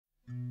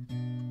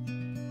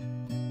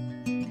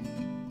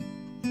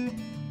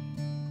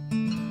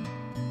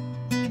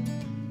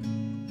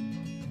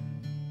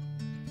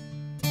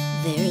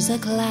There's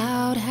a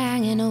cloud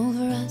hanging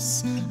over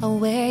us, a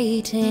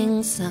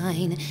waiting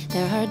sign.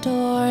 There are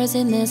doors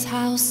in this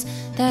house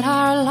that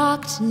are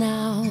locked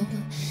now.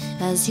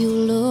 As you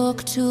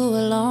look to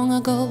a long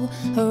ago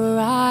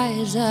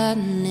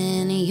horizon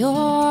in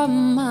your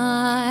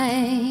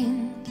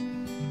mind.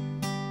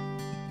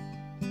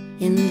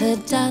 In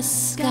the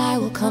dusk I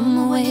will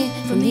come away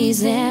from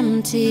these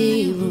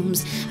empty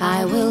rooms.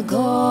 I will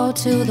go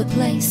to the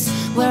place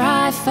where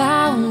I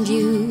found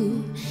you.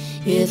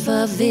 If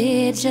a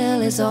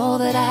vigil is all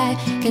that I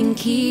can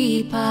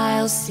keep,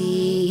 I'll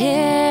see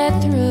it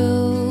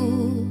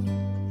through.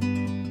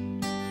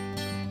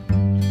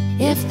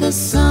 If the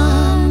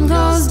sun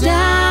goes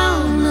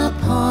down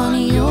upon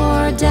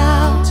your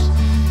doubt,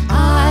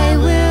 I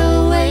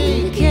will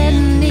wake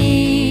in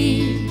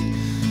need.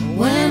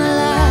 When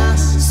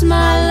alas,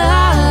 my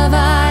love,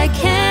 I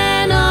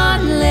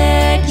cannot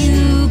let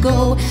you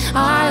go,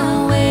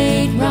 I'll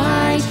wait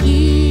right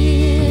here.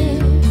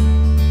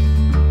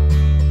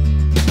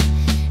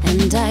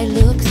 And I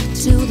look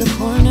to the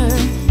corner,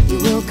 you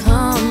will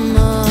come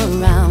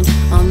around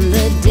on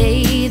the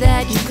day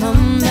that you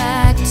come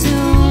back to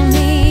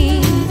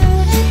me.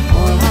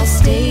 Or I'll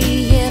stay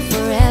here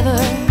forever,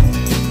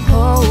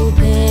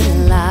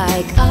 hoping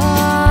like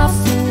a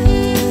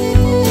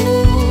fool.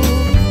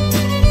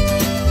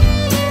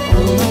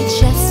 Oh, my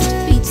chest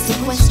beats the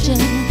question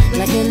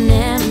like an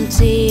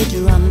empty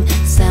drum,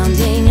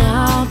 sounding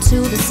out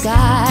to the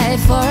sky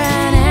for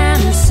an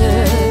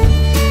answer.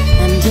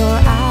 And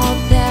you're out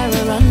there,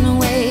 a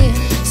runaway,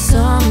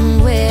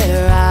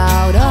 somewhere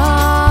out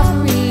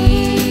of reach.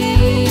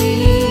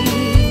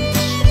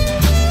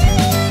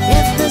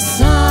 If the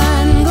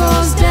sun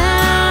goes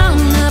down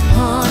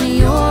upon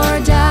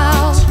your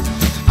doubt,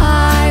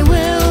 I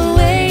will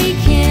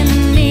wake in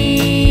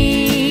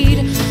need.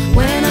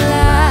 When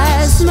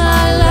alas,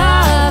 my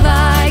love,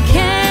 I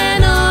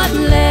cannot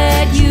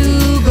let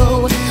you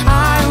go,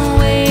 I'll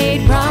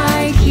wait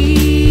right here.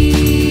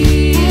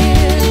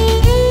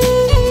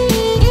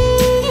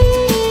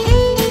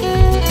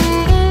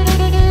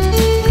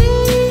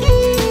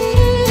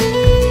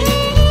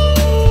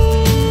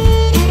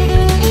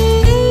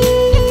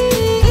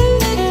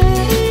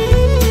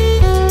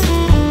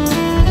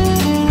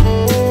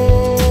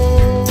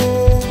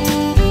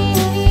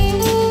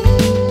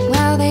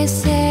 Well, they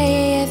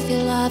say if you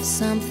love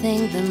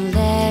something, then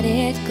let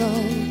it go.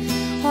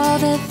 All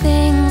the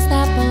things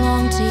that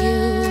belong to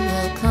you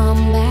will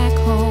come back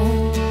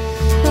home.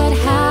 But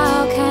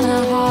how can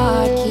a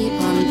heart keep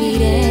on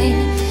beating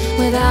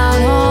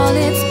without all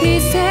its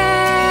pieces?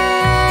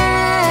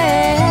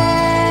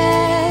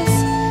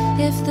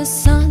 If the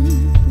sun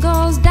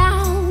goes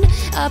down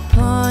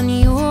upon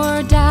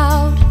your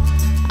doubt,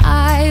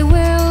 I will